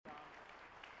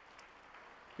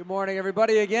Good morning,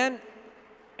 everybody, again,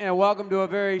 and welcome to a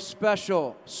very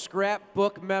special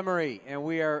scrapbook memory. And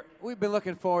we've been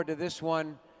looking forward to this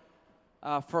one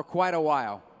for quite a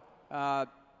while. A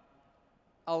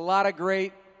lot of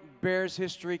great Bears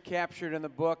history captured in the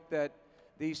book that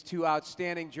these two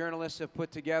outstanding journalists have put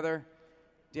together.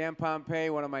 Dan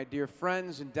Pompei, one of my dear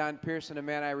friends, and Don Pearson, a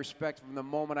man I respect from the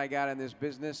moment I got in this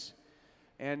business.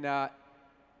 And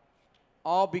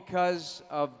all because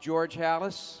of George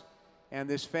Halas and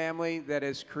this family that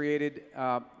has created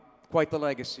quite the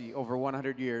legacy over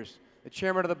 100 years. The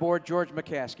chairman of the board, George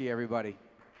McCaskey, everybody.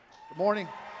 Good morning.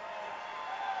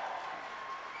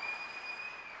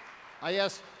 I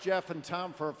asked Jeff and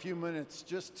Tom for a few minutes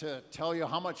just to tell you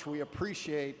how much we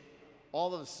appreciate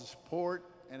all of the support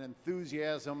and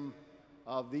enthusiasm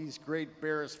of these great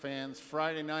Bears fans.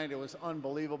 Friday night, it was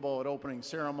unbelievable at opening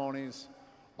ceremonies.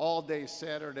 All day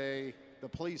Saturday, the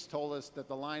police told us that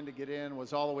the line to get in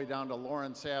was all the way down to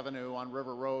Lawrence Avenue on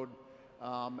River Road.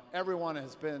 Everyone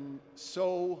has been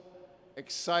so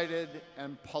excited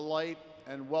and polite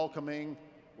and welcoming.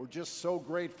 We're just so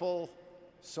grateful,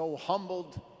 so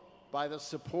humbled by the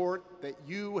support that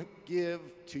you give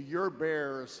to your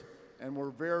Bears, and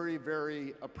we're very,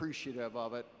 very appreciative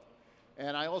of it.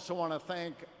 And I also want to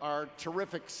thank our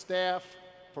terrific staff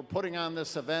for putting on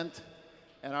this event,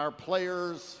 and our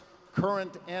players,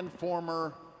 current and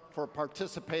former, for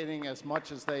participating as much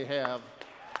as they have.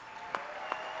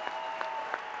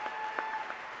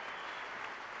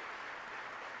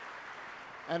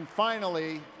 And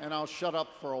finally, and I'll shut up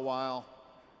for a while,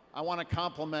 I want to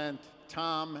compliment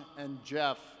Tom and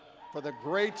Jeff for the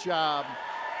great job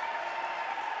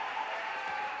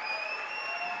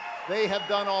they have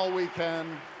done all weekend.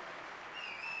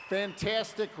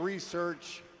 Fantastic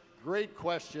research, great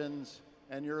questions,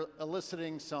 and you're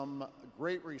eliciting some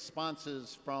great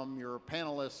responses from your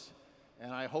panelists,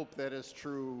 and I hope that is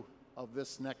true of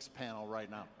this next panel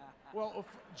right now. Well,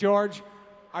 George,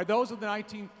 are those the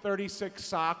 1936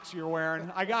 socks you're wearing?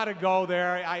 I gotta go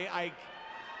there.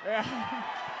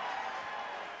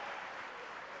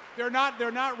 They're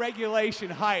not regulation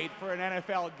height for an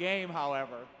NFL game,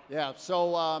 however. Yeah,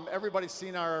 so everybody's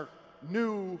seen our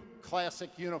new classic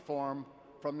uniform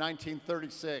from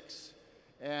 1936.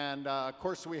 And of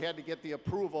course, we had to get the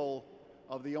approval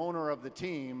of the owner of the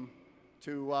team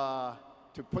to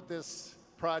put this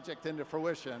project into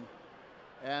fruition.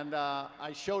 And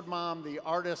I showed Mom the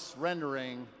artist's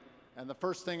rendering, and the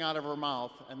first thing out of her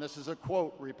mouth, and this is a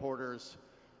quote, reporters,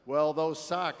 "Well, those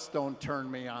socks don't turn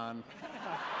me on."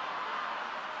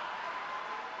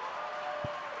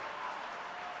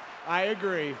 I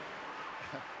agree.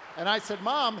 And I said,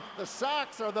 "Mom, the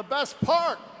socks are the best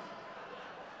part."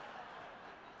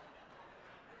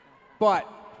 But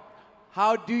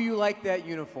how do you like that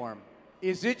uniform?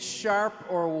 Is it sharp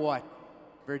or what,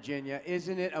 Virginia?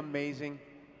 Isn't it amazing?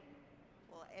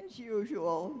 Well, as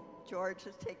usual, George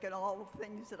has taken all the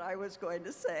things that I was going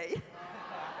to say.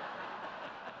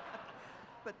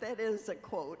 But that is a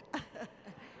quote.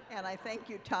 And I thank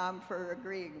you, Tom, for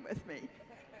agreeing with me.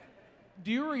 Do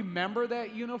you remember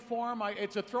that uniform?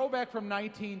 It's a throwback from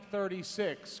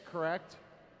 1936, correct?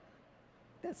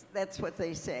 That's what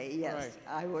they say, yes. Right.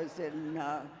 I was in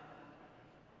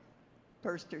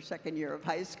first or second year of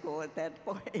high school at that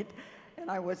point,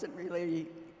 and I wasn't really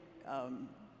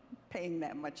paying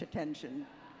that much attention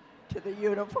to the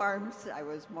uniforms. I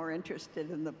was more interested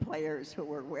in the players who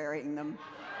were wearing them.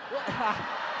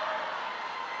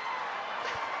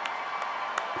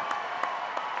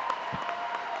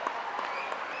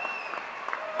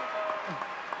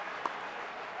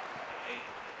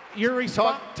 Your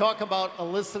response. Talk about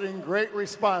eliciting great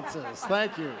responses.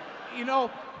 Thank you. You know,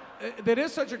 that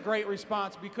is such a great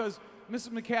response because, Mrs.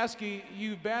 McCaskey,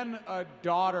 you've been a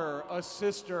daughter, a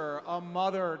sister, a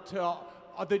mother to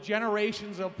the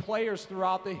generations of players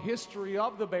throughout the history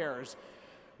of the Bears.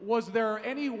 Was there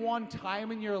any one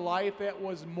time in your life that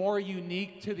was more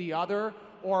unique to the other,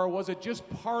 or was it just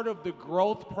part of the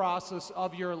growth process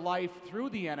of your life through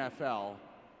the NFL?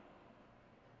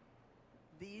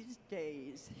 These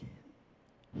days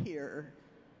here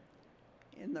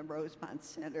in the Rosemont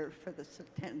Center for the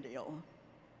Centennial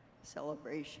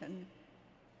celebration,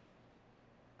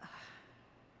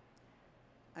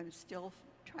 I'm still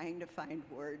trying to find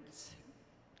words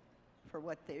for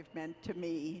what they've meant to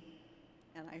me,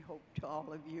 and I hope to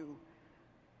all of you.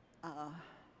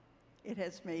 It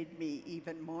has made me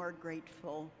even more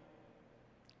grateful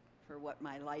for what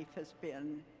my life has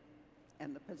been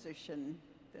and the position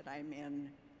that I'm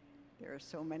in. There are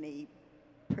so many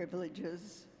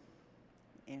privileges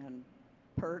and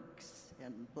perks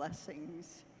and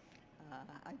blessings.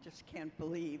 I just can't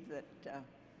believe that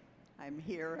I'm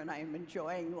here and I'm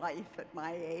enjoying life at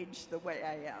my age the way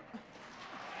I am.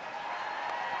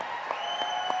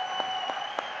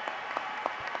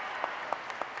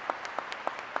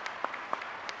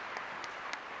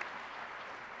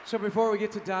 So before we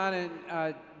get to Don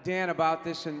and Dan about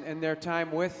this and their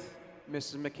time with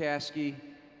Mrs. McCaskey,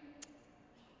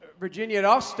 Virginia, it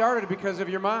all started because of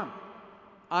your mom,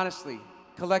 honestly,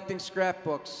 collecting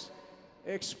scrapbooks.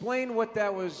 Explain what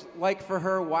that was like for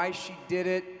her, why she did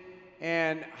it,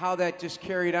 and how that just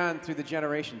carried on through the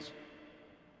generations.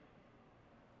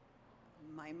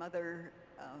 My mother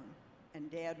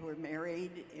and dad were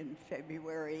married in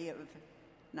February of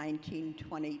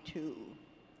 1922.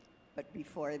 But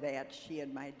before that, she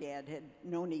and my dad had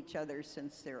known each other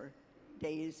since their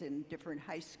days in different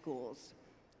high schools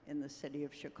in the city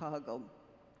of Chicago.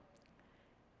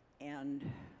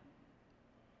 And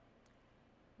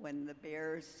when the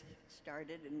Bears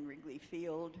started in Wrigley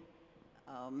Field,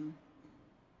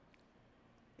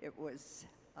 it was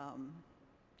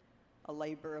a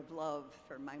labor of love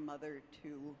for my mother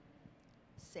to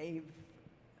save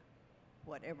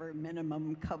whatever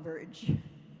minimum coverage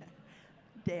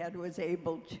Dad was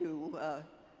able to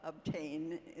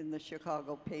obtain in the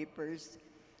Chicago papers.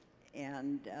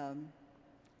 And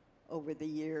over the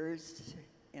years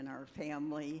in our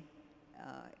family,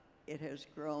 it has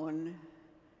grown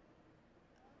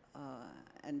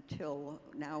until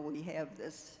now we have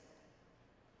this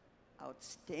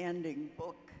outstanding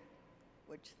book,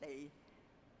 which they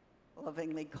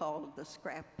lovingly called the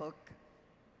scrapbook.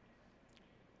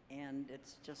 And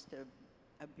it's just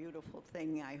a beautiful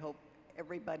thing. I hope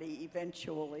everybody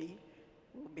eventually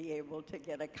will be able to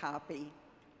get a copy.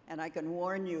 And I can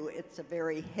warn you, it's a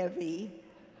very heavy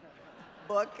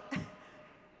book.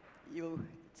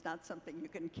 It's not something you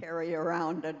can carry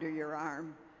around under your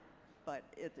arm, but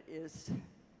it is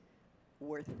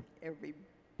worth every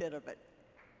bit of it.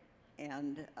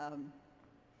 And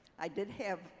I did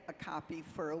have a copy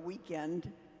for a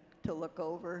weekend to look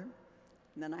over,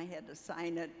 and then I had to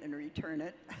sign it and return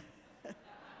it.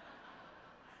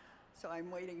 So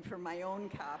I'm waiting for my own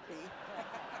copy.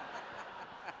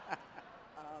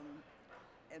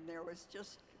 And there was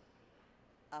just,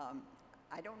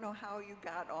 I don't know how you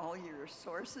got all your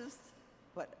sources,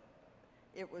 but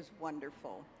it was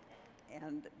wonderful.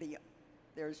 And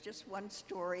there's just one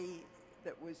story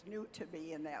that was new to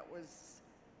me, and that was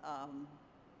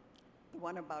the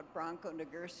one about Bronco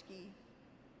Nagurski.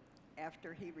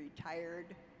 After he retired,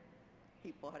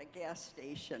 he bought a gas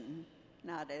station,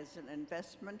 not as an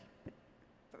investment,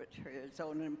 but for his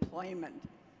own employment.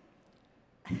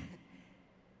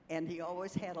 And he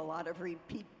always had a lot of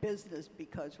repeat business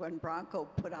because when Bronco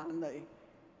put on the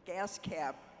gas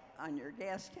cap on your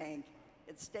gas tank,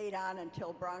 it stayed on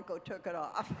until Bronco took it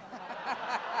off.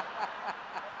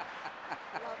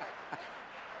 Love it.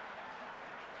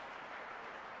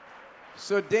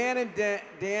 So Dan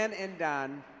and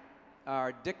Don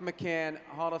are Dick McCann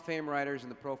Hall of Fame writers in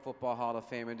the Pro Football Hall of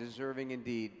Fame, and deserving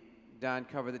indeed. Don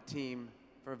covered the team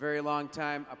for a very long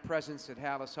time, a presence at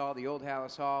Halas Hall, the old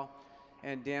Halas Hall,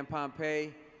 and Dan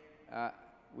Pompei,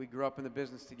 we grew up in the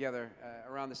business together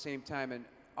around the same time and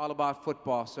all about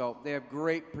football, so they have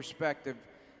great perspective,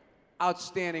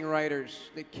 outstanding writers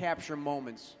that capture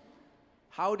moments.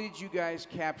 How did you guys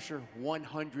capture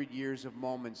 100 years of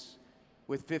moments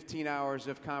with 15 hours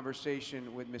of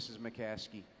conversation with Mrs.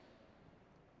 McCaskey?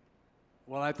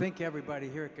 Well, I think everybody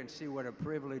here can see what a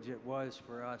privilege it was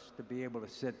for us to be able to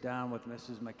sit down with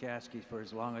Mrs. McCaskey for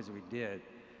as long as we did.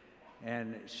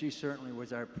 And she certainly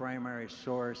was our primary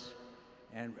source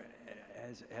and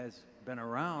has been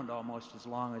around almost as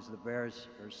long as the Bears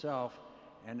herself,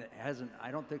 and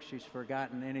I don't think she's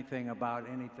forgotten anything about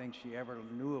anything she ever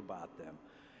knew about them.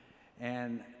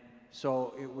 And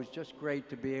so it was just great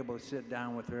to be able to sit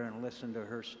down with her and listen to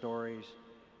her stories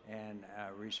and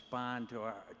respond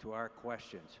to our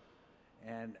questions.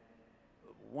 And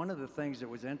one of the things that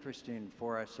was interesting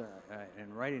for us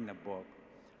in writing the book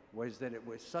was that it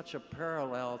was such a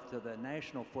parallel to the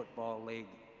National Football League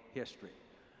history.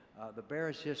 The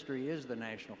Bears' history is the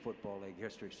National Football League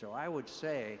history. So I would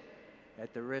say,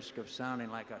 at the risk of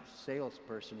sounding like a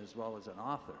salesperson as well as an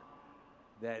author,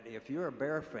 that if you're a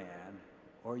Bear fan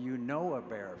or you know a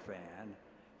Bear fan,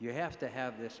 you have to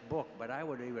have this book, but I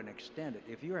would even extend it.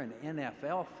 If you're an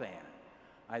NFL fan,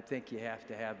 I think you have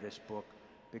to have this book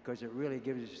because it really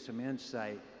gives you some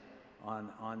insight on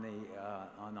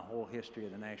the whole history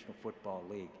of the National Football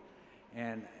League.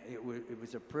 And it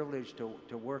was a privilege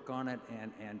to work on it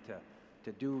and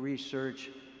to do research.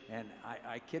 And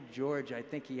I kid George, I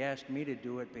think he asked me to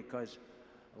do it because,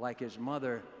 like his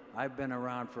mother, I've been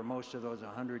around for most of those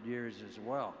 100 years as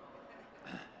well.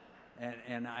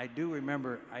 And I do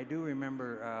remember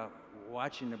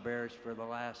watching the Bears for the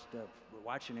last,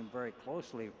 watching him very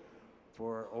closely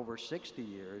for over 60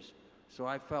 years. So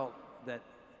I felt that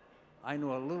I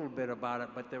knew a little bit about it,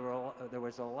 but there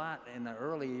was a lot in the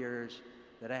early years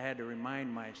that I had to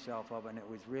remind myself of, and it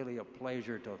was really a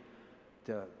pleasure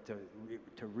to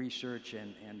research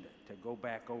and to go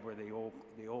back over the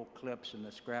old clips and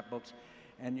the scrapbooks.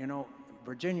 And you know,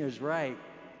 Virginia's right.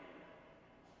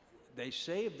 They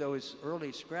saved those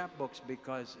early scrapbooks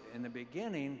because in the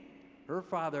beginning, her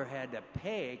father had to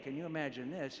pay. Can you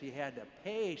imagine this? He had to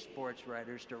pay sports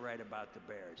writers to write about the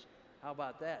Bears. How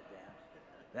about that,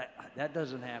 Dan? That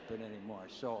doesn't happen anymore.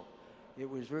 So it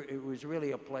was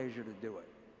really a pleasure to do it.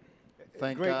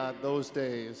 Thank God those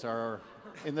days are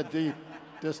in the deep,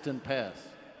 distant past.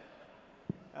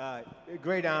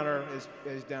 Great honor,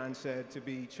 as Don said, to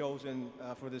be chosen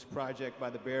for this project by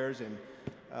the Bears, and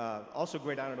also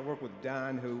great honor to work with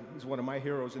Don, who is one of my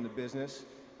heroes in the business.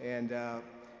 And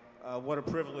what a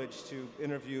privilege to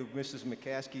interview Mrs.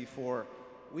 McCaskey for.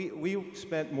 We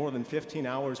spent more than 15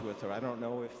 hours with her. I don't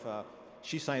know if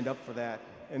she signed up for that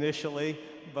initially,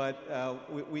 but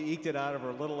we eked it out of her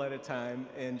a little at a time,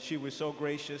 and she was so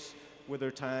gracious with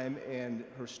her time and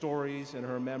her stories and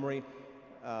her memory.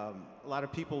 A lot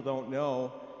of people don't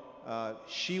know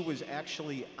she was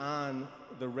actually on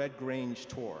the Red Grange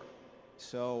tour.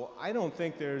 So I don't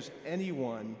think there's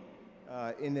anyone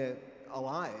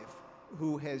alive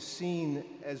who has seen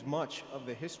as much of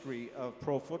the history of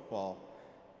pro football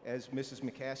as Mrs.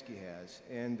 McCaskey has.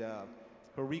 And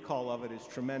her recall of it is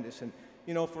tremendous. And,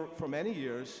 you know, for many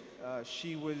years,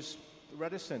 she was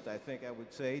reticent, I think I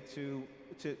would say, to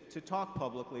talk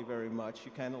publicly very much. She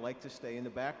kind of liked to stay in the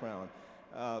background.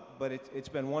 But it's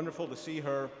been wonderful to see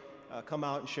her come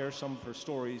out and share some of her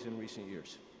stories in recent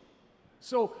years.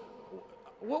 So,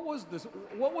 what was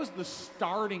the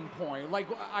starting point? Like,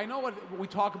 I know when we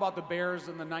talk about the Bears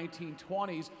in the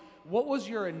 1920s. What was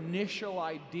your initial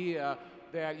idea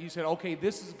that you said, okay,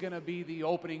 this is going to be the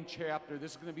opening chapter,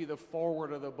 this is going to be the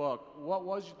forward of the book? What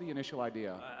was the initial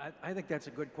idea? I think that's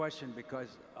a good question,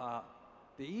 because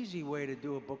the easy way to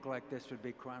do a book like this would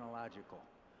be chronological.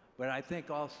 But I think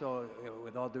also,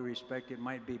 with all due respect, it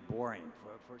might be boring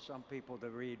for some people to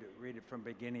read it from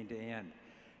beginning to end.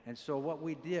 And so what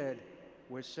we did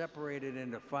was separate it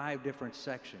into 5 different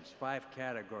sections, 5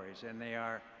 categories, and they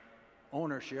are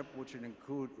ownership, which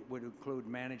would include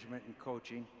management and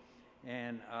coaching,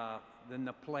 and then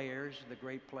the players, the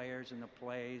great players and the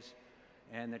plays,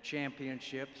 and the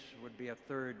championships would be a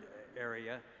 3rd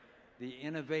area, the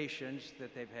innovations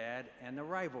that they've had, and the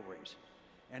rivalries.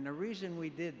 And the reason we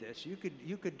did this, you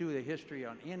could do the history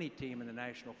on any team in the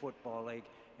National Football League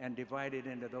and divide it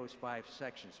into those 5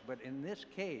 sections. But in this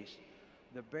case,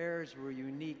 the Bears were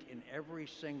unique in every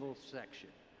single section.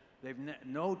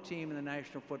 No team in the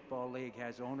National Football League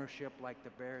has ownership like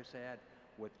the Bears had,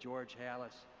 with George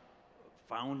Halas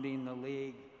founding the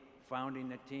league, founding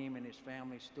the team, and his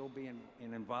family still being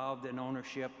involved in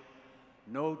ownership.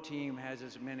 No team has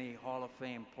as many Hall of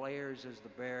Fame players as the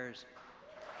Bears.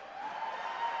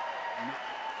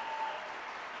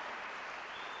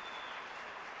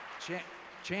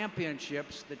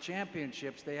 Championships,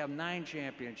 they have 9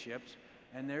 championships,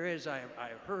 and there is, I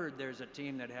heard there's a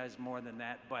team that has more than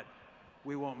that, but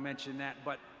we won't mention that.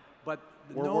 But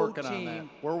we're no working team, on that.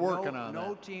 We're working on no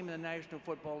that. team in the National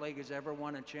Football League has ever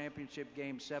won a championship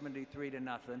game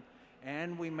 73-0,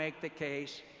 and we make the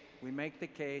case that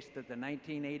the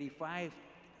 1985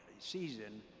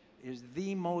 season is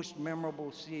the most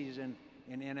memorable season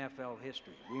in NFL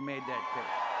history. We made that case.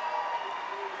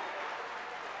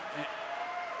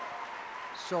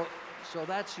 So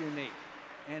that's unique.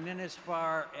 And then as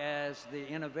far as the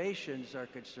innovations are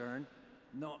concerned,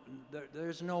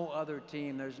 there's no other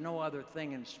team, there's no other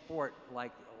thing in sport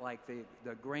like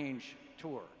the Grange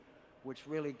Tour, which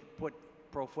really put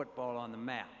pro football on the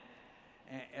map.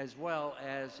 As well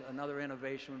as another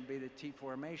innovation would be the T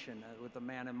formation with the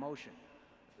man in motion,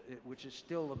 which is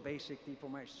still the basic T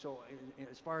formation. So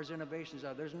as far as innovations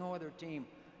are, there's no other team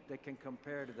that can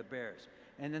compare to the Bears.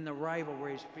 And then the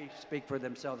rivalries speak for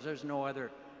themselves. There's no other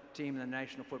team in the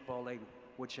National Football League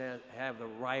which have the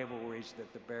rivalries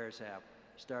that the Bears have,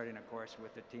 starting, of course,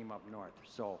 with the team up north.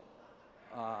 So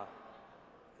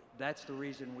that's the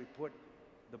reason we put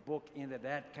the book into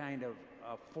that kind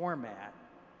of format.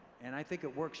 And I think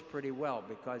it works pretty well,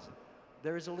 because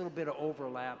there is a little bit of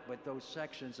overlap, but those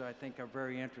sections, I think, are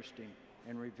very interesting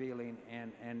and revealing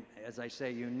and as I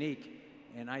say, unique,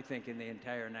 and I think in the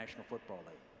entire National Football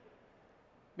League.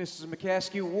 Mrs.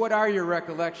 McCaskey, what are your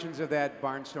recollections of that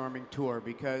barnstorming tour?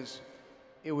 Because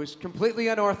it was completely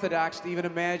unorthodox to even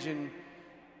imagine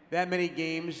that many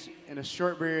games in a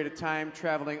short period of time,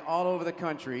 traveling all over the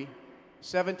country,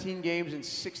 17 games in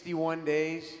 61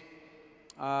 days.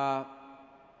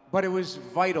 But it was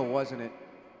vital, wasn't it?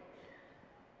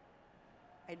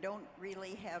 I don't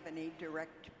really have any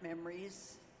direct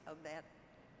memories of that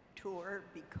tour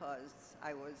because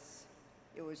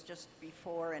it was just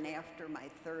before and after my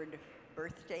 3rd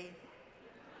birthday.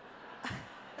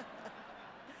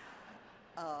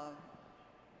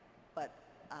 But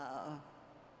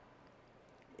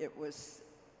it was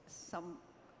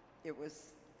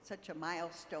such a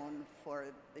milestone for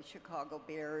the Chicago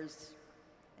Bears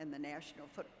and the National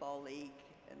Football League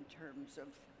in terms of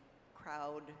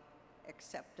crowd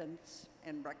acceptance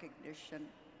and recognition.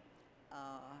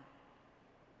 I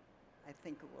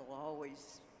think it will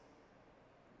always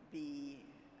be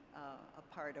a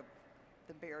part of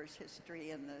the Bears'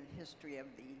 history and the history of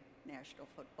the National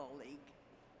Football League.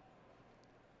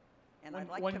 And I'd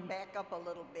like to back up a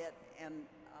little bit, and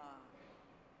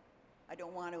I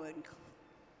don't want to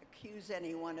accuse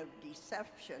anyone of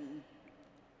deception,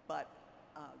 but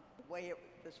the way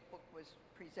this book was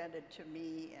presented to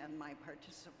me and my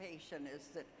participation is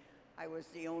that I was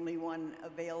the only one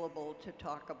available to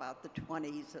talk about the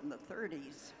 20s and the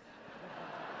 30s.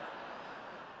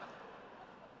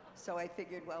 So I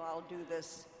figured, well, I'll do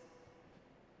this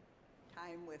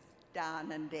time with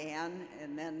Don and Dan,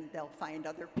 and then they'll find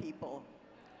other people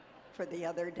for the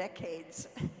other decades.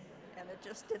 And it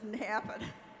just didn't happen.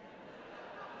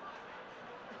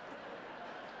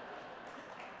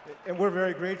 And we're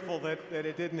very grateful that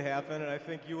it didn't happen, and I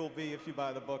think you will be if you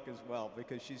buy the book as well,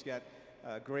 because she's got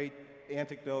great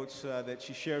anecdotes that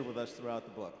she shared with us throughout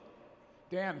the book.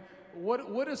 Dan,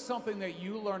 what is something that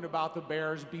you learned about the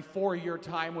Bears before your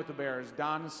time with the Bears?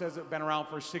 Don says it's been around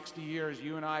for 60 years.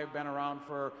 You and I have been around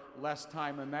for less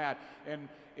time than that. And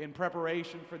in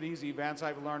preparation for these events,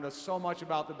 I've learned so much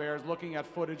about the Bears, looking at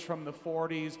footage from the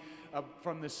 40s,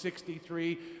 from the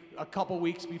 63, a couple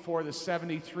weeks before the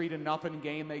 73-0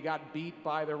 game. They got beat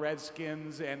by the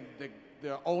Redskins, and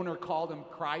the owner called them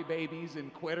crybabies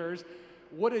and quitters.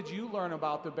 What did you learn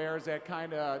about the Bears that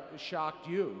kind of shocked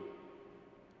you?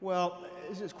 Well,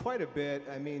 this is quite a bit.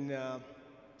 I mean,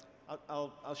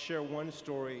 I'll share one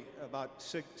story about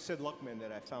Sid Luckman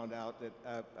that I found out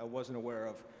that I wasn't aware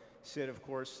of. Sid, of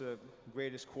course, the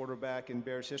greatest quarterback in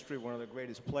Bears history, one of the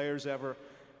greatest players ever.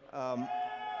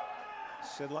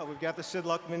 We've got the Sid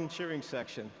Luckman cheering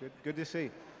section. Good to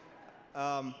see.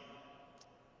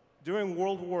 During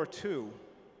World War II,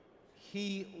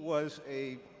 he was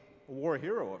a war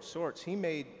hero of sorts. He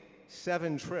made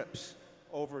 7 trips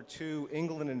over to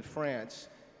England and France,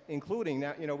 including,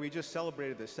 now, you know, we just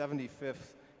celebrated the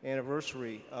 75th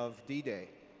anniversary of D-Day,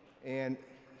 and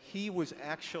he was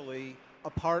actually a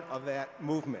part of that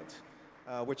movement,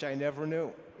 which I never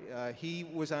knew. He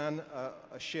was on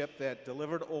a ship that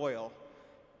delivered oil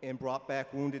and brought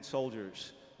back wounded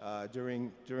soldiers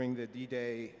during the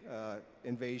D-Day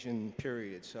invasion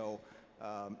period. So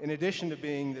in addition to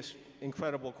being this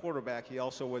incredible quarterback, he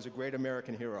also was a great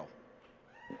American hero.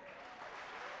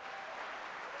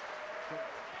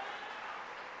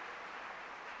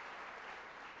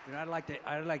 You know,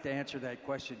 I'd like to answer that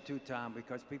question too, Tom,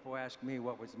 because people ask me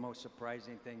what was the most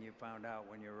surprising thing you found out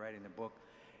when you were writing the book.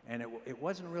 And it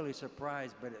wasn't really a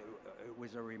surprise, but it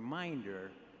was a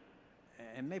reminder,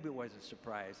 and maybe it was a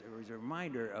surprise, it was a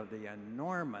reminder of the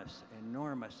enormous,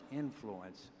 enormous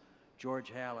influence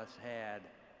George Halas had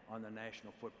on the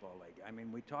National Football League. I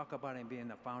mean, we talk about him being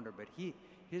the founder, but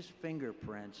his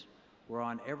fingerprints were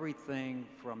on everything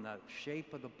from the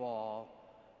shape of the ball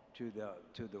to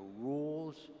the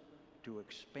rules, to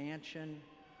expansion.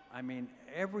 I mean,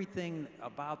 everything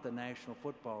about the National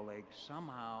Football League,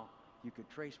 somehow you could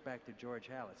trace back to George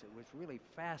Halas. It was really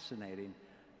fascinating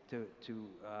to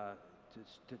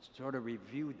sort of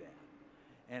review that.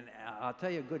 And I'll tell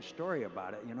you a good story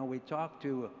about it. You know, we talked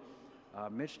to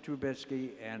Mitch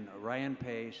Trubisky and Ryan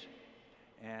Pace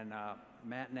and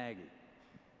Matt Nagy.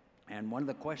 And one of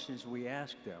the questions we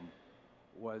asked them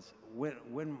was,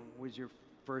 when was your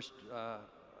first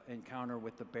encounter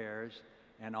with the Bears?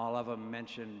 And all of them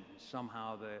mentioned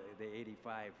somehow the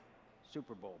 '85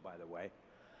 Super Bowl, by the way.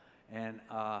 And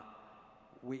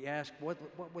we asked, what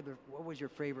was your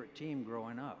favorite team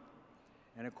growing up?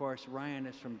 And of course, Ryan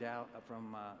is from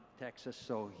Texas,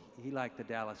 so he liked the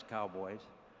Dallas Cowboys.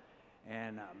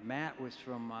 And Matt was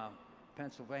from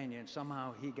Pennsylvania, and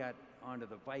somehow he got onto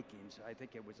the Vikings. I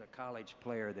think it was a college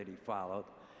player that he followed.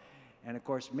 And of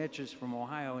course, Mitch is from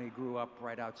Ohio, and he grew up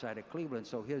right outside of Cleveland,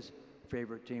 so his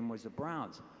favorite team was the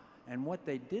Browns. And what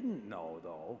they didn't know,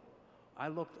 though,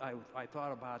 I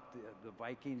thought about the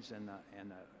Vikings and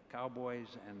the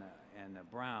Cowboys and the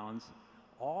Browns.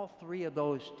 All three of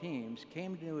those teams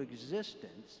came into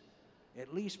existence,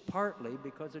 at least partly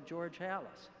because of George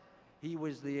Halas. He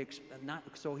was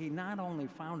he not only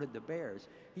founded the Bears,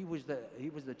 he was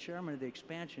the chairman of the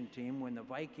expansion team when the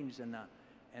Vikings and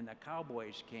the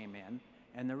Cowboys came in.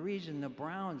 And the reason the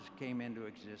Browns came into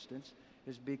existence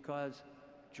is because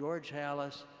George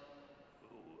Halas,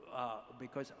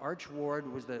 because Arch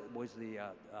Ward was the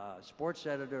sports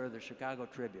editor of the Chicago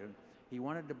Tribune. He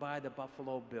wanted to buy the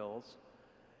Buffalo Bills.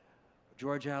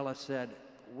 George Halas said,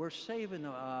 "We're saving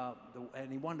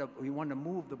and he wanted to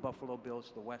move the Buffalo Bills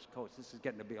to the West Coast. This is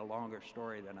getting to be a longer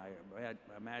story than I had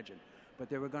imagined, but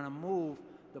they were going to move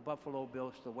the Buffalo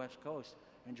Bills to the West Coast.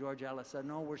 And George Halas said,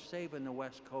 "No, we're saving the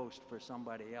West Coast for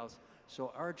somebody else."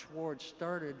 So Arch Ward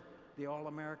started the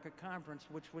All-America Conference,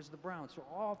 which was the Browns. So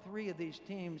all three of these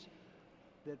teams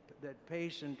that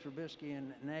Pace and Trubisky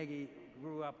and Nagy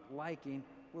grew up liking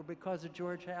were because of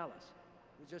George Halas.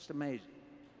 It was just amazing.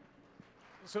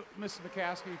 So, Mr.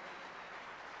 McCaskey,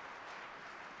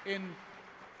 in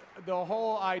the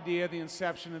whole idea of the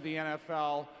inception of the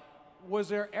NFL, was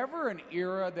there ever an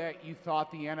era that you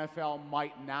thought the NFL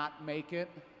might not make it?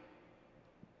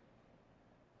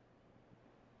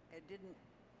 I didn't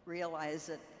realize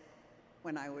it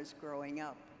when I was growing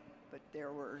up, but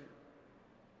there were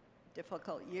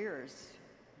difficult years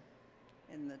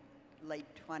in the late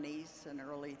 20s and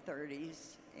early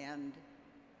 30s, and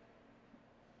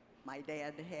my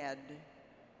dad had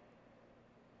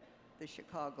the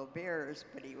Chicago Bears,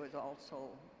 but he was also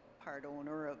part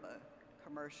owner of a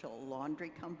commercial laundry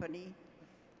company.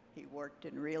 He worked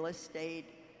in real estate.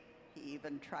 He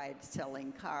even tried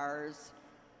selling cars.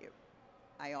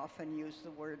 I often use the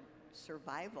word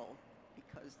survival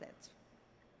because that's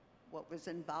what was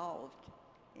involved.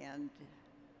 And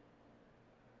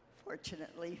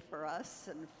fortunately for us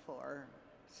and for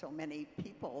so many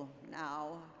people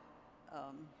now,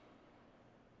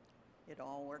 it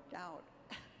all worked out.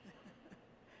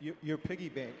 Your piggy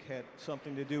bank had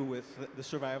something to do with the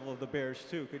survival of the Bears,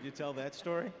 too. Could you tell that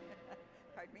story?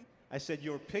 Pardon me? I said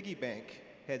your piggy bank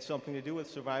had something to do with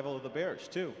survival of the Bears,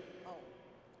 too. Oh,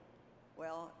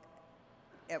 well,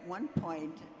 at one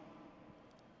point,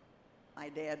 my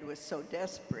dad was so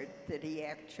desperate that he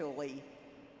actually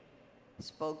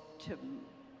spoke to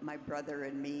my brother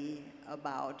and me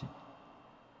about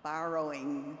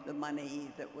borrowing the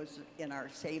money that was in our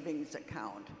savings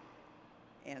account.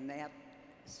 And that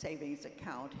savings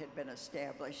account had been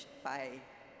established by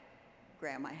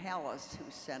Grandma Halas, who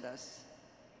sent us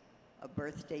a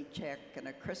birthday check and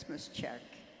a Christmas check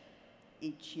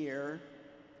each year.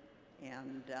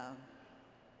 And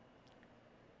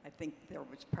I think there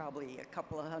was probably a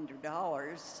couple of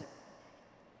 $100.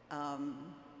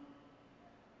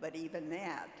 But even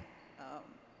that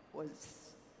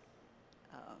was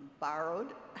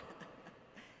borrowed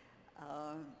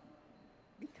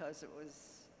because it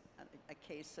was a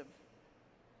case of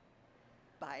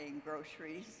buying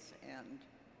groceries, and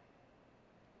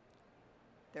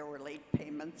there were late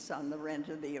payments on the rent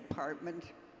of the apartment.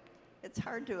 It's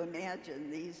hard to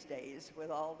imagine these days with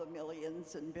all the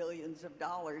millions and billions of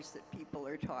dollars that people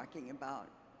are talking about.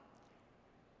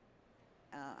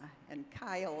 And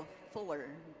Kyle Fuller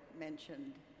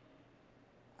mentioned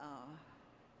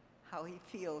how he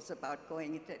feels about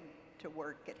going to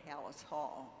work at Halas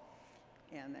Hall.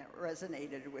 And that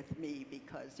resonated with me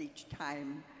because each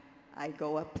time I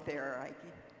go up there, I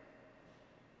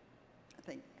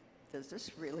think, does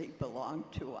this really belong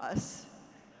to us?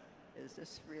 Is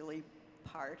this really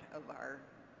part of our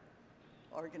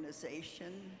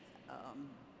organization?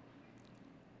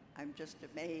 I'm just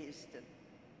amazed at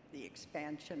the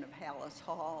expansion of Halas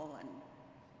Hall and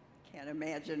can't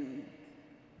imagine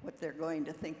what they're going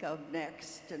to think of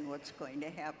next and what's going to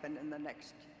happen in the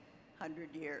next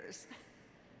 100 years.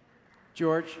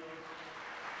 George?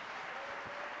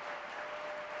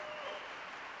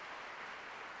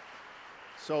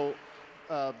 So,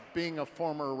 being a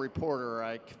former reporter,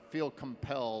 I feel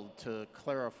compelled to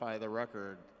clarify the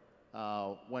record.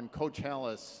 When Coach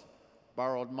Halas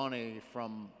borrowed money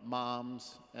from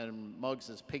Mom's and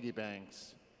Muggs' piggy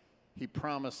banks, he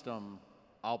promised them,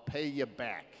 "I'll pay you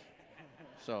back."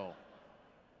 So,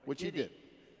 which he did.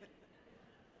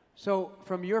 So,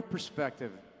 from your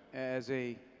perspective as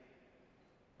a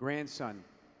grandson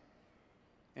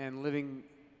and living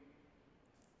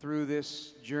through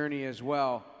this journey as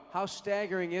well, how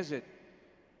staggering is it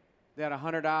that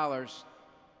 $100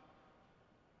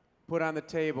 put on the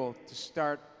table to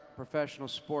start a professional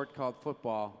sport called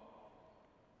football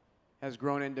has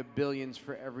grown into billions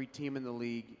for every team in the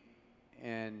league,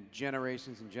 and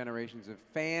generations of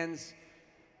fans,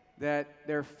 that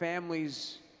their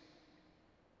families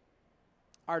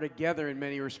are together in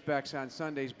many respects on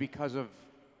Sundays because of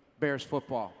Bears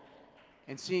football.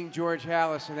 And seeing George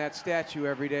Halas in that statue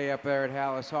every day up there at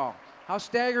Halas Hall. How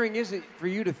staggering is it for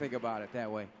you to think about it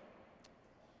that way?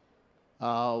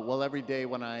 Well, every day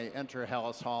when I enter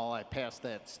Halas Hall, I pass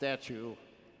that statue,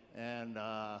 and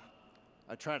I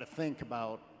try to think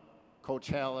about Coach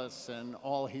Halas and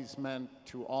all he's meant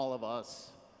to all of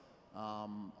us,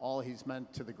 all he's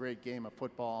meant to the great game of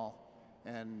football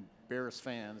and Bears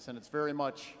fans. And it's very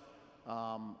much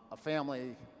a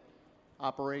family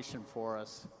operation for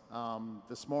us.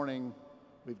 This morning,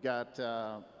 we've got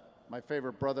my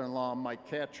favorite brother-in-law, Mike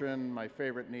Catron, my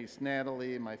favorite niece,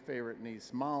 Natalie, my favorite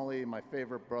niece, Molly, my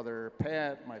favorite brother,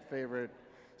 Pat, my favorite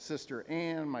sister,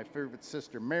 Ann, my favorite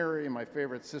sister, Mary, my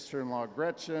favorite sister-in-law,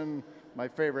 Gretchen, my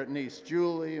favorite niece,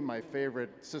 Julie, my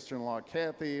favorite sister-in-law,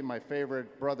 Kathy, my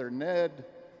favorite brother, Ned,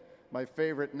 my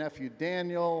favorite nephew,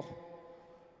 Daniel,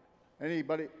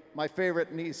 anybody, my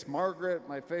favorite niece, Margaret,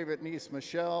 my favorite niece,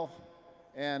 Michelle,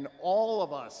 and all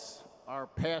of us are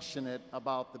passionate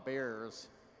about the Bears,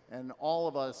 and all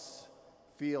of us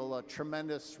feel a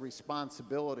tremendous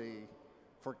responsibility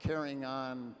for carrying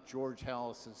on George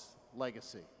Halas's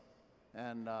legacy.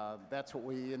 And that's what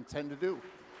we intend to do.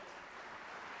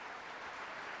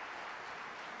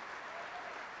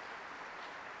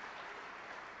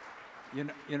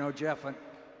 You know, Jeff,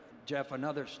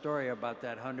 another story about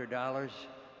that $100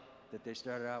 that they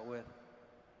started out with.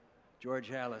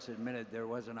 George Halas admitted there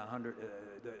wasn't 100.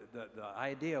 The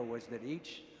idea was that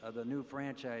each of the new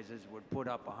franchises would put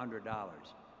up $100.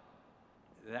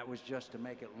 That was just to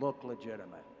make it look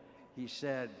legitimate. He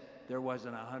said there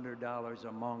wasn't $100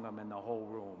 among them in the whole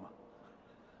room.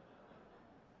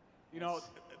 You know,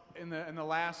 in the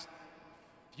last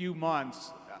few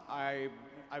months, I've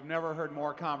never heard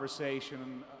more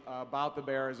conversation about the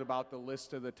Bears, about the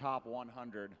list of the top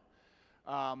 100.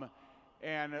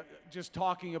 And just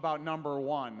talking about number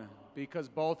one, because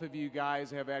both of you guys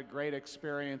have had great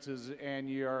experiences in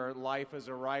your life as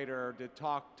a writer to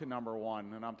talk to number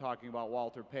one, and I'm talking about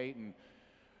Walter Payton.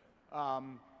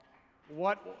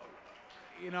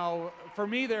 You know, for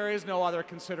me, there is no other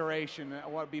consideration.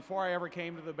 Before I ever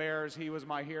came to the Bears, he was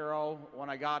my hero. When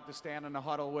I got to stand in the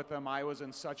huddle with him, I was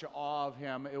in such awe of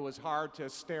him. It was hard to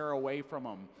stare away from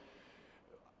him.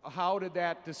 How did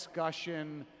that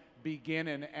discussion begin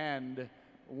and end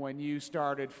when you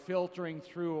started filtering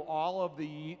through all of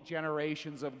the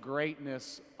generations of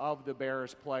greatness of the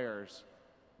Bears players?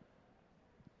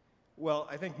 Well,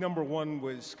 I think number one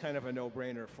was kind of a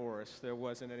no-brainer for us. There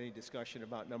wasn't any discussion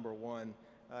about number one,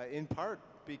 in part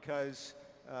because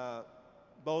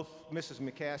both Mrs.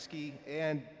 McCaskey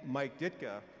and Mike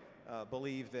Ditka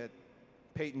believe that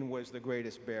Peyton was the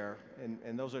greatest Bear,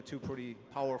 and those are two pretty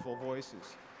powerful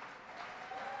voices.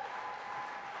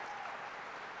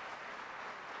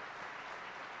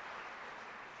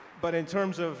 But in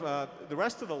terms of the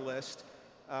rest of the list,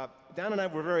 Don and I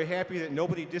were very happy that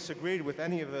nobody disagreed with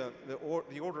any of the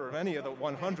order of any of the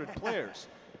 100 players.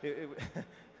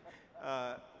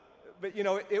 But you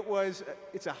know,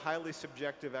 it's a highly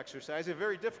subjective exercise, a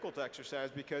very difficult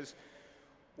exercise, because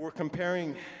we're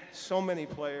comparing so many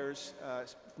players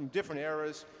from different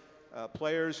eras,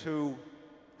 players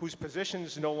whose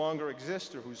positions no longer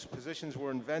exist or whose positions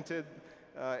were invented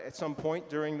at some point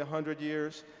during the 100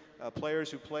 years. Players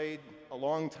who played a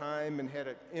long time and had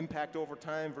an impact over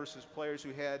time versus players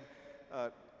who had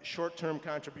short-term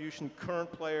contribution,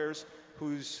 current players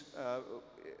whose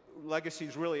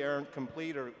legacies really aren't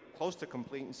complete or close to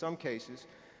complete in some cases.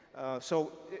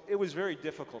 So it was very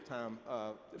difficult, Tom,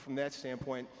 from that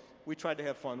standpoint. We tried to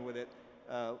have fun with it.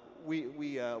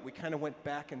 We kind of went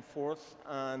back and forth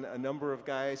on a number of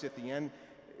guys at the end.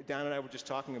 Don and I were just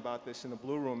talking about this in the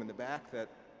Blue Room in the back, that,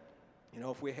 you know,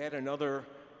 if we had another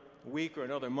week or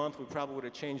another month, we probably would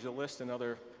have changed the list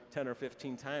another 10 or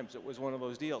 15 times. It was one of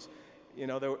those deals. You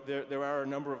know, there are a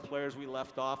number of players we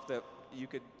left off that you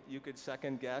could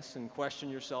second guess and question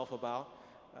yourself about,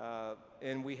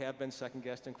 and we have been second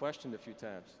guessed and questioned a few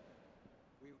times.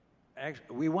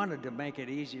 We wanted to make it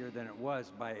easier than it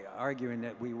was by arguing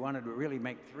that we wanted to really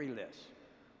make 3 lists.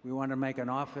 We wanted to make an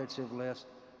offensive list,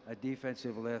 a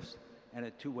defensive list, and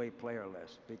a two-way player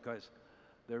list, because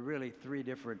there are really 3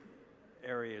 different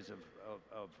areas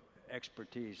of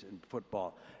expertise in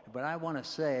football. But I want to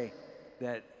say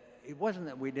that it wasn't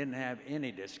that we didn't have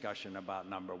any discussion about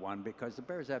number one, because the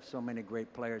Bears have so many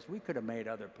great players. We could have made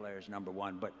other players number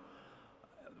one, but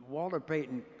Walter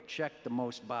Payton checked the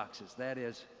most boxes. That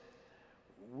is,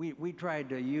 we tried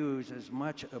to use as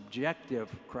much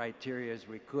objective criteria as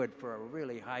we could for a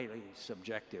really highly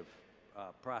subjective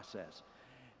process.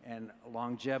 And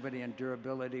longevity and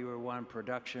durability were one,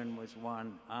 production was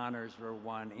one, honors were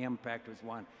one, impact was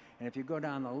one. And if you go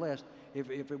down the list, if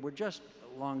it were just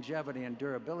longevity and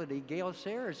durability, Gale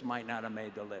Sayers might not have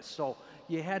made the list. So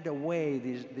you had to weigh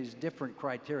these different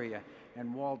criteria,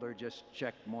 and Walter just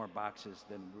checked more boxes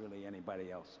than really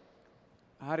anybody else.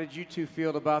 How did you two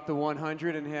feel about the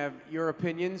 100 and have your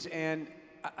opinions? And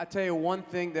I tell you one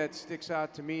thing that sticks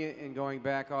out to me in going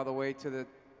back all the way to the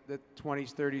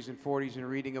 20s, 30s, and 40s and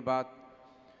reading about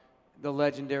the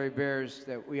legendary Bears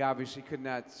that we obviously could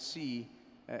not see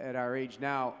at our age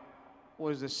now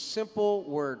was a simple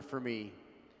word for me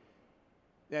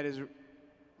that has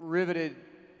riveted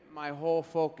my whole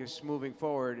focus moving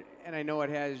forward, and I know it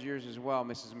has yours as well,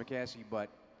 Mrs. McCaskey, but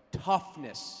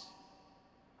toughness.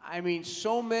 I mean,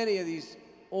 so many of these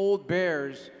old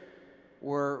Bears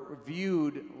were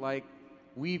viewed like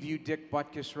we view Dick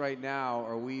Butkus right now,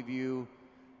 or we view,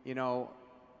 you know,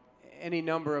 any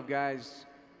number of guys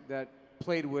that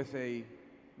played with a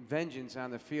vengeance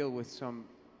on the field with some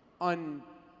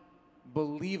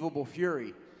unbelievable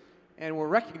fury, and were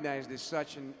recognized as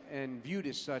such and viewed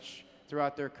as such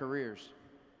throughout their careers.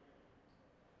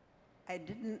 I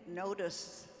didn't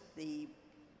notice the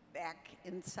back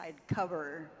inside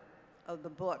cover of the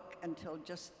book until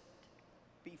just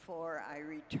before I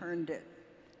returned it.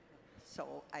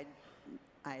 So I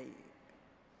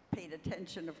paid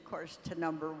attention, of course, to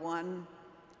number 1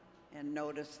 and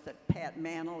noticed that Pat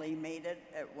Manley made it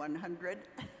at 100.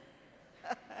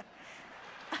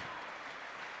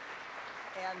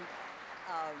 And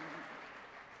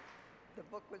the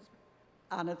book was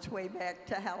on its way back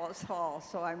to Hallis Hall.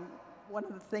 So one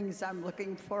of the things I'm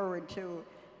looking forward to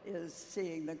is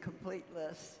seeing the complete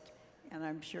list. And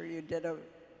I'm sure you did a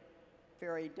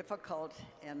very difficult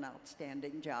and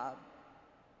outstanding job.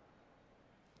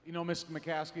 You know, Mr.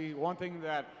 McCaskey, one thing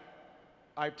that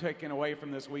I've taken away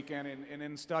from this weekend and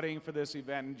in studying for this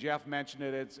event, and Jeff mentioned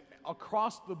it, it's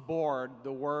across the board,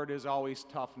 the word is always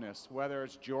toughness, whether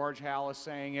it's George Halas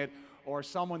saying it or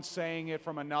someone saying it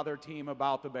from another team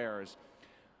about the Bears.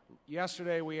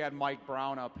 Yesterday we had Mike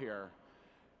Brown up here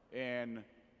and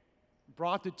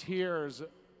brought to tears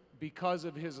because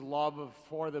of his love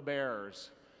for the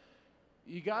Bears.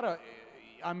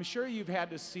 I'm sure you've had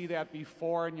to see that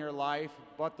before in your life,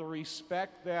 but the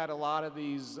respect that a lot of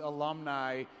these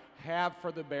alumni have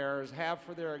for the Bears, have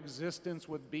for their existence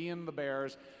with being the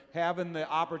Bears, having the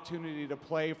opportunity to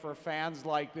play for fans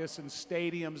like this in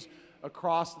stadiums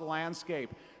across the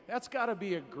landscape, that's got to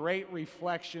be a great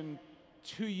reflection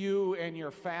to you and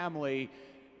your family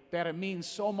that it means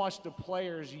so much to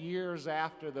players years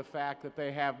after the fact that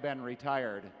they have been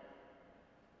retired.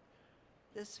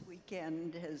 This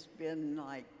weekend has been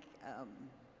like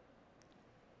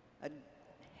a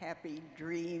happy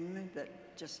dream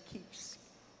that just keeps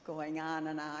going on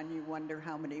and on. You wonder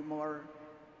how many more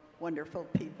wonderful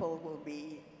people will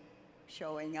be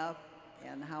showing up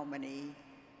and how many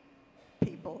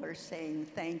people are saying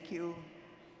thank you.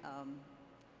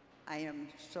 I am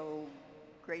so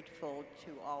grateful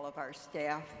to all of our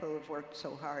staff who have worked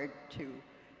so hard to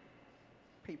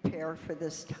prepare for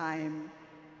this time.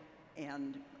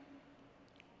 And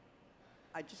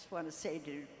I just want to say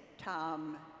to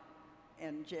Tom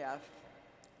and Jeff,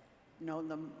 known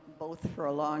them both for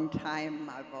a long time.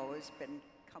 I've always been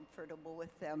comfortable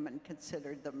with them and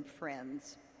considered them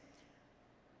friends.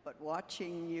 But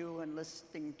watching you and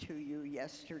listening to you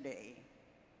yesterday,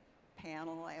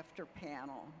 panel after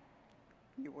panel,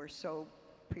 you were so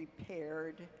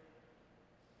prepared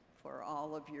for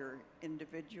all of your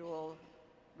individual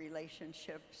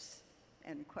relationships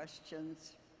and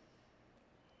questions.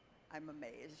 I'm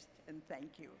amazed, and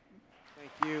thank you.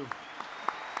 Thank you.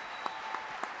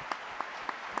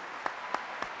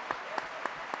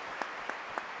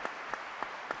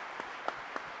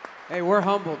 Hey, we're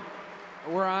humbled.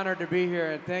 We're honored to be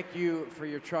here, and thank you for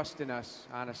your trust in us,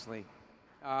 honestly.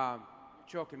 You're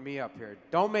choking me up here.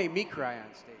 Don't make me cry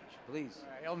on stage, please.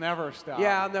 He'll never stop.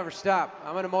 Yeah, I'll never stop.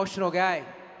 I'm an emotional guy.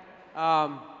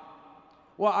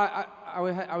 Well,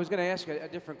 I was going to ask a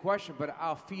different question, but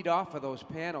I'll feed off of those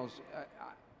panels.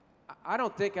 I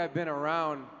don't think I've been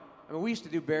around. I mean, we used to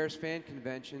do Bears fan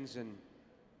conventions and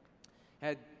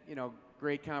had, you know,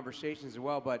 great conversations as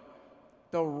well, but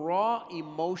the raw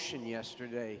emotion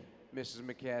yesterday, Mrs.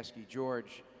 McCaskey,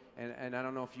 George, and I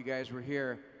don't know if you guys were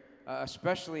here,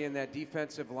 especially in that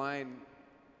defensive line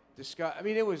discuss. I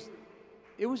mean,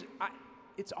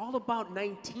 it's all about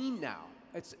 19 now.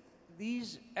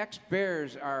 These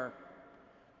ex-Bears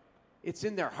it's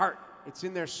in their heart. It's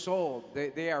in their soul.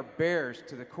 They are Bears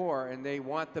to the core, and they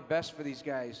want the best for these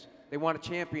guys. They want a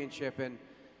championship. And,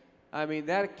 I mean,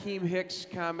 that Akeem Hicks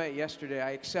comment yesterday,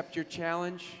 I accept your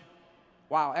challenge.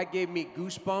 Wow, that gave me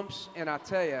goosebumps, and I'll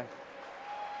tell you,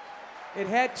 it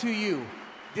had to you.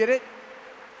 Did it?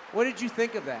 What did you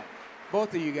think of that?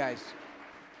 Both of you guys.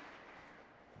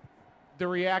 The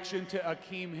reaction to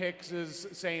Akeem Hicks is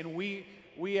saying,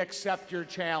 we accept your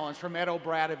challenge, from Ed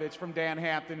O'Bradovich, from Dan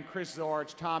Hampton, Chris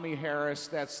Zorich, Tommy Harris,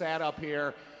 that sat up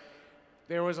here.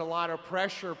 There was a lot of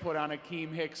pressure put on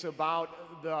Akeem Hicks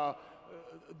about the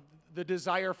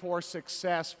desire for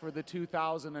success for the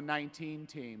 2019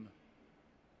 team.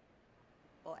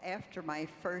 Well, after my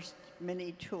first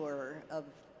mini tour of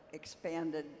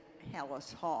expanded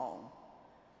Hallis Hall,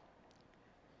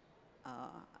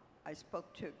 I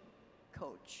spoke to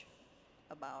Coach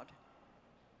about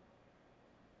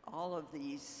all of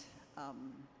these,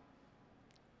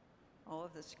 all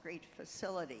of this great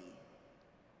facility,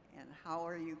 and how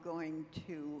are you going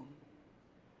to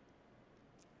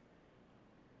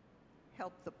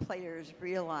help the players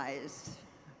realize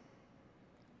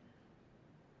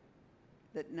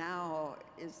that now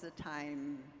is the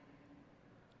time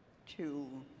to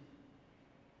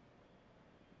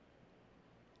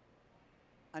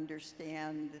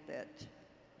understand that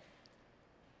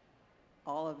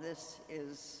all of this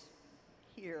is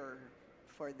here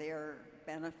for their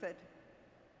benefit,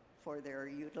 for their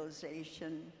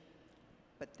utilization,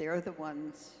 but they're the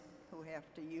ones who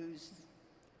have to use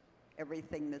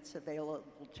everything that's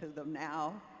available to them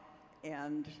now.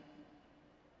 And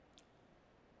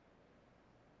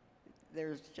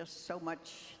there's just so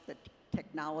much that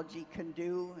technology can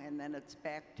do, and then it's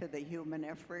back to the human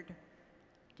effort,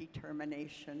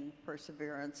 determination,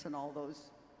 perseverance, and all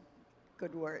those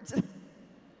good words.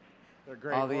 They're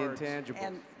great All the words. intangibles.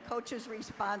 And Coach's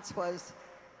response was,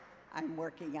 I'm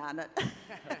working on it.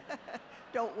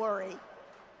 Don't worry.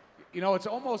 You know,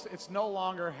 it's no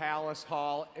longer Hallis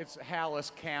Hall, it's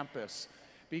Hallis Campus.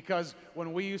 Because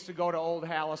when we used to go to Old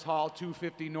Hallis Hall,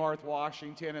 250 North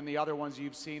Washington, and the other ones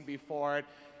you've seen before it,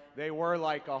 they were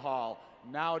like a hall.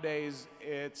 Nowadays,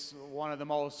 it's one of the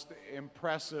most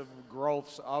impressive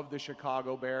growths of the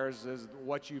Chicago Bears is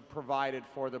what you've provided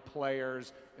for the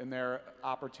players and their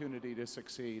opportunity to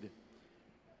succeed.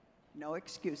 No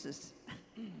excuses.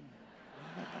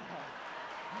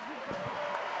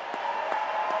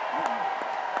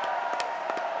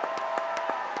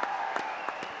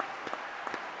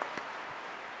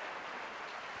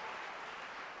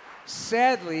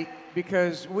 Sadly,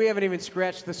 because we haven't even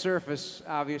scratched the surface,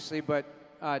 obviously, but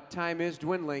time is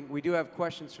dwindling. We do have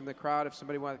questions from the crowd. If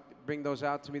somebody wants to bring those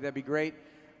out to me, that'd be great.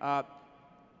 Do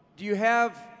you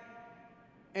have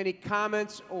any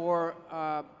comments or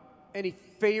any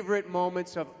favorite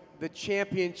moments of the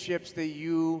championships that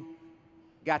you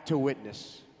got to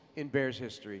witness in Bears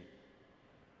history?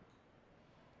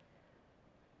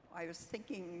 I was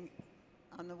thinking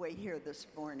on the way here this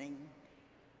morning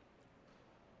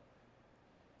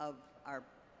of our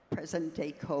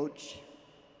present-day coach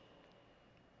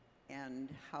and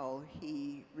how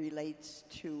he relates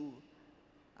to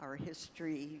our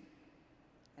history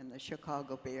and the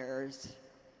Chicago Bears.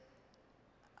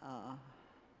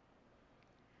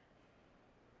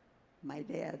 My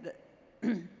dad,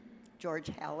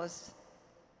 George Hallis,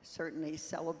 certainly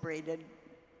celebrated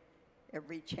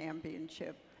every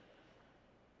championship.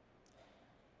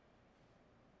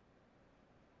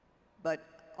 But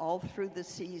all through the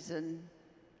season,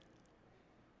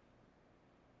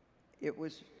 it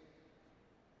was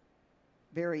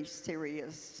very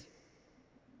serious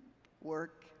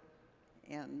work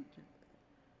and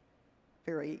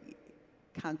very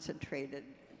concentrated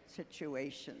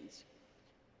situations.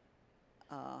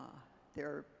 There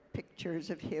are pictures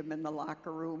of him in the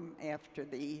locker room after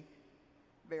the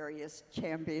various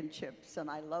championships, and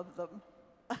I love them.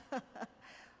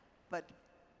 But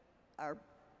our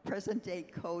present-day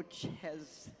coach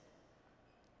has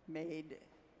made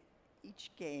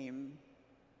each game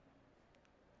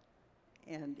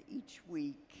and each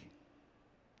week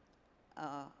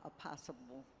a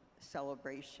possible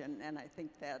celebration, and I think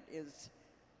that is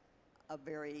a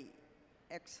very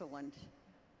excellent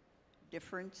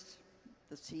difference.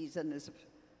 The season is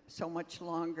so much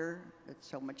longer, it's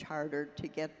so much harder to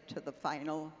get to the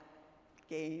final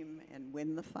game and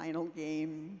win the final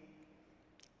game.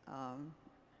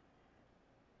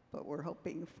 But we're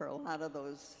hoping for a lot of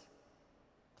those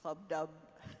club dub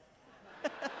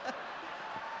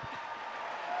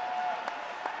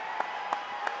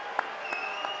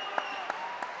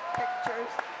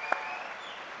pictures,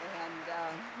 and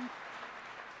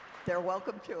they're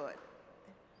welcome to it.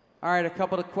 All right, a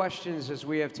couple of questions as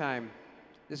we have time.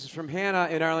 This is from Hannah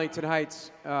in Arlington Heights.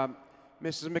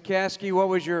 Mrs. McCaskey, what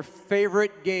was your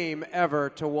favorite game ever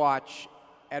to watch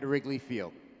at Wrigley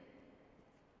Field?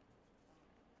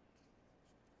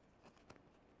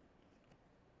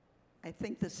 I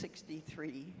think the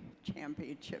 '63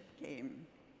 championship game,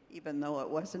 even though it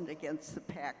wasn't against the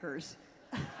Packers.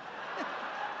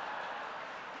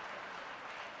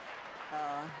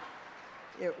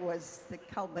 It was the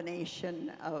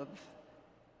culmination of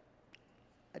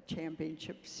a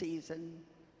championship season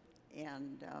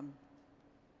and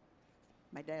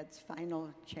my dad's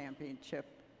final championship.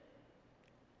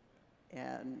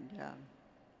 And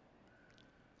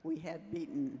we had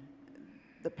beaten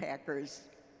the Packers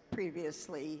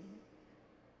previously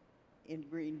in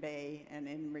Green Bay and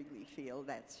in Wrigley Field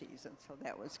that season, so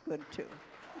that was good too.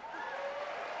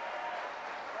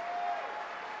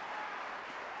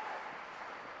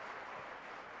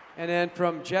 And then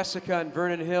from Jessica in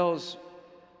Vernon Hills,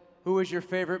 who was your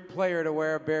favorite player to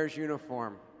wear a Bears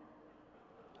uniform?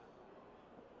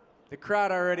 The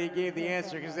crowd already gave the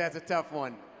answer because that's a tough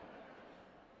one.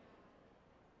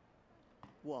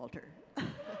 Walter.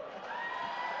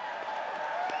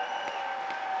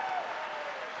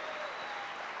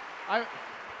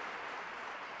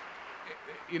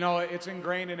 You know, it's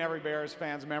ingrained in every Bears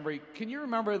fan's memory. Can you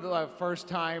remember the first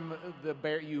time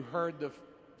you heard the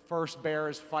first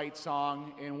Bears fight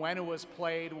song, and when it was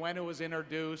played, when it was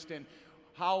introduced, and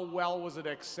how well was it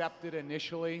accepted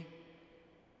initially?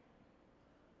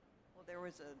 Well, there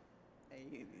was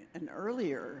an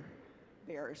earlier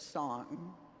Bears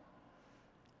song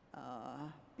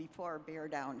before Bear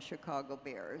Down Chicago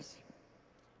Bears.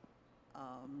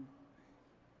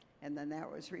 And then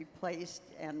that was replaced,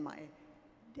 and my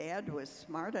dad was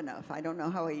smart enough. I don't know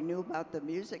how he knew about the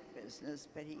music business,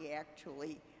 but he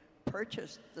actually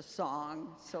purchased the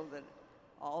song so that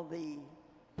all the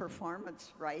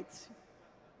performance rights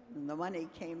and the money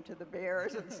came to the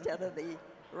Bears instead of the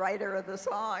writer of the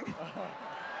song.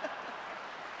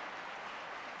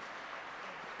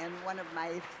 And one of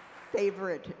my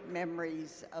favorite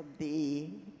memories of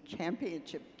the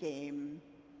championship game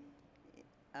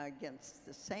against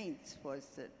the Saints was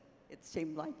that it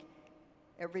seemed like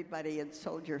everybody in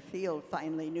Soldier Field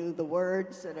finally knew the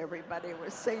words that everybody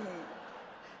was singing.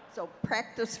 So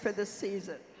practice for the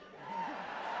season.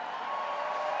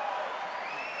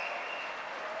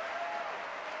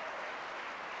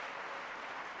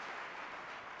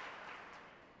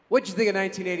 What did you think of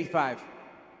 1985?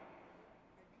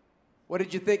 What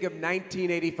did you think of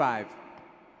 1985?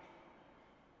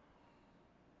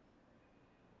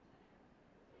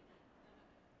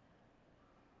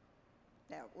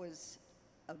 That was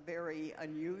a very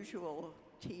unusual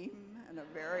team and a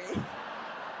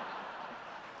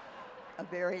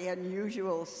very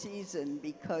unusual season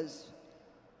because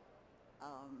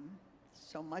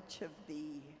so much of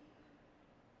the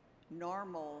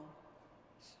normal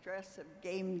stress of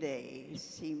game day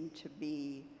seemed to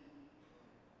be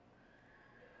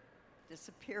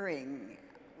disappearing.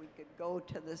 We could go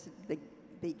to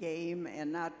the game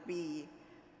and not be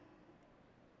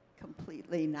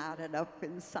completely knotted up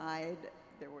inside.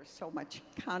 There was so much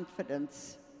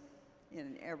confidence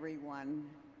in everyone,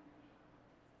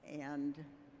 and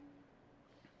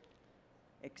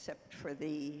except for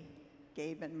the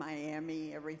game in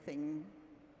Miami, everything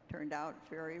turned out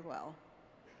very well.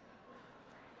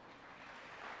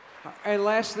 And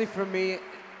lastly from me,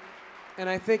 and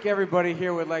I think everybody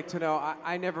here would like to know,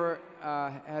 I never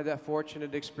had that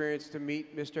fortunate experience to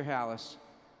meet Mr. Halas.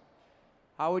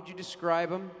 How would you describe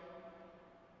him?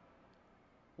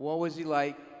 What was he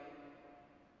like?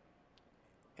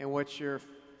 And what's your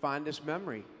fondest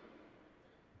memory?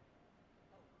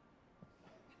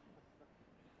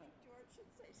 George should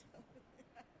say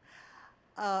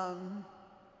something.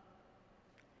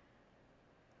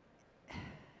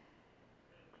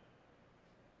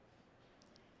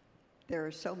 There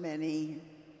are so many,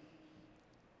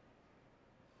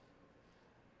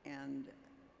 and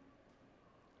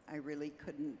I really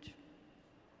couldn't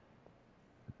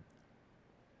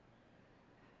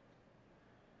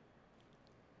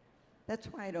That's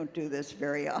why I don't do this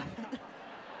very often.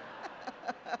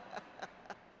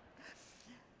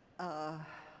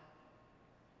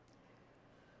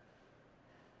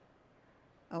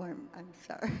 I'm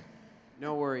sorry.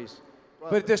 No worries.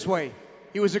 Put it this way,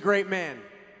 he was a great man,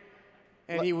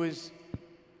 and he was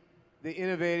the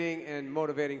innovating and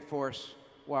motivating force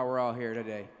while we're all here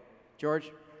today.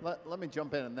 George? Let me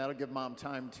jump in, and that'll give Mom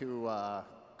time to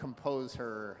compose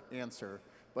her answer.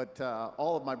 But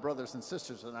all of my brothers and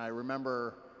sisters and I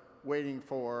remember waiting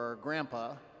for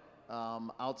Grandpa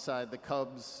outside the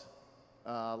Cubs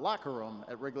locker room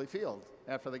at Wrigley Field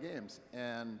after the games.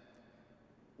 And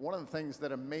one of the things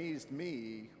that amazed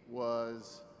me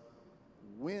was,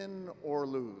 win or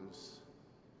lose,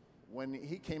 when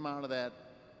he came out of that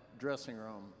dressing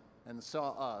room and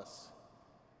saw us,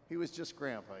 he was just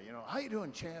grandpa, you know, how you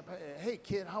doing, champ? Hey,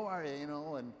 kid, how are you, you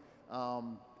know?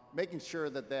 And making sure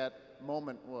that that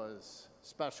moment was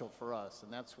special for us.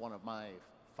 And that's one of my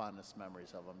fondest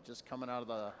memories of him, just coming out of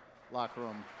the locker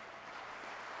room.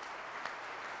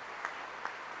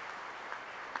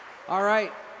 All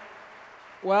right.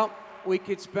 Well, we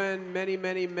could spend many,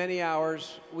 many, many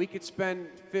hours. We could spend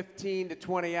 15 to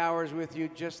 20 hours with you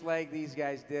just like these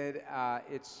guys did.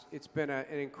 It's been an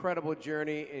incredible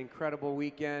journey, incredible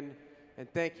weekend,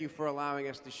 and thank you for allowing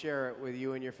us to share it with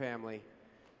you and your family.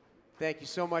 Thank you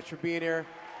so much for being here.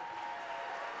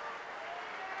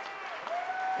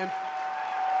 And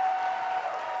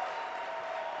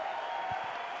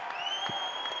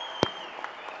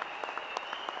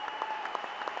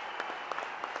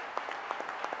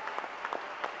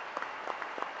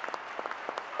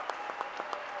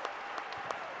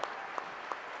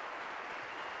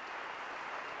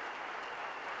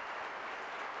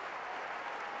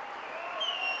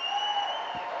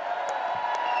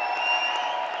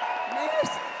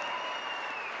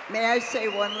may I say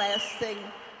one last thing?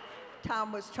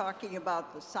 Tom was talking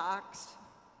about the socks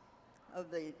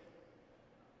of the,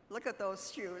 look at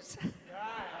those shoes.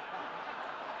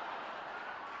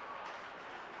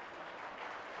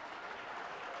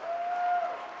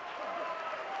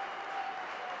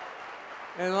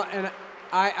 And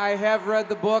I have read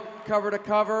the book cover to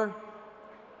cover.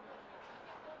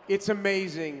 It's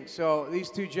amazing. So these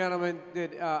two gentlemen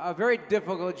did a very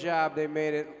difficult job. They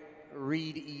made it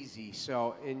read easy.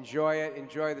 So enjoy it.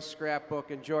 Enjoy the scrapbook.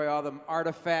 Enjoy all the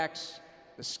artifacts,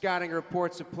 the scouting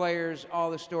reports of players, all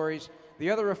the stories. The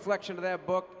other reflection of that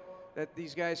book that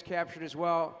these guys captured as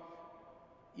well,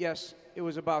 yes, it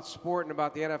was about sport and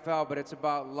about the NFL, but it's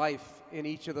about life in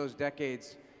each of those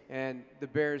decades. And the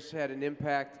Bears had an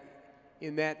impact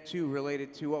in that, too,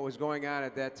 related to what was going on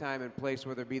at that time and place,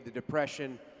 whether it be the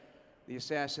Depression, the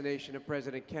assassination of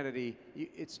President Kennedy.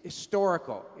 It's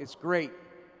historical. It's great.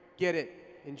 Get it.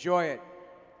 Enjoy it.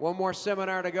 One more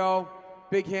seminar to go.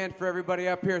 Big hand for everybody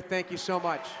up here. Thank you so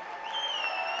much.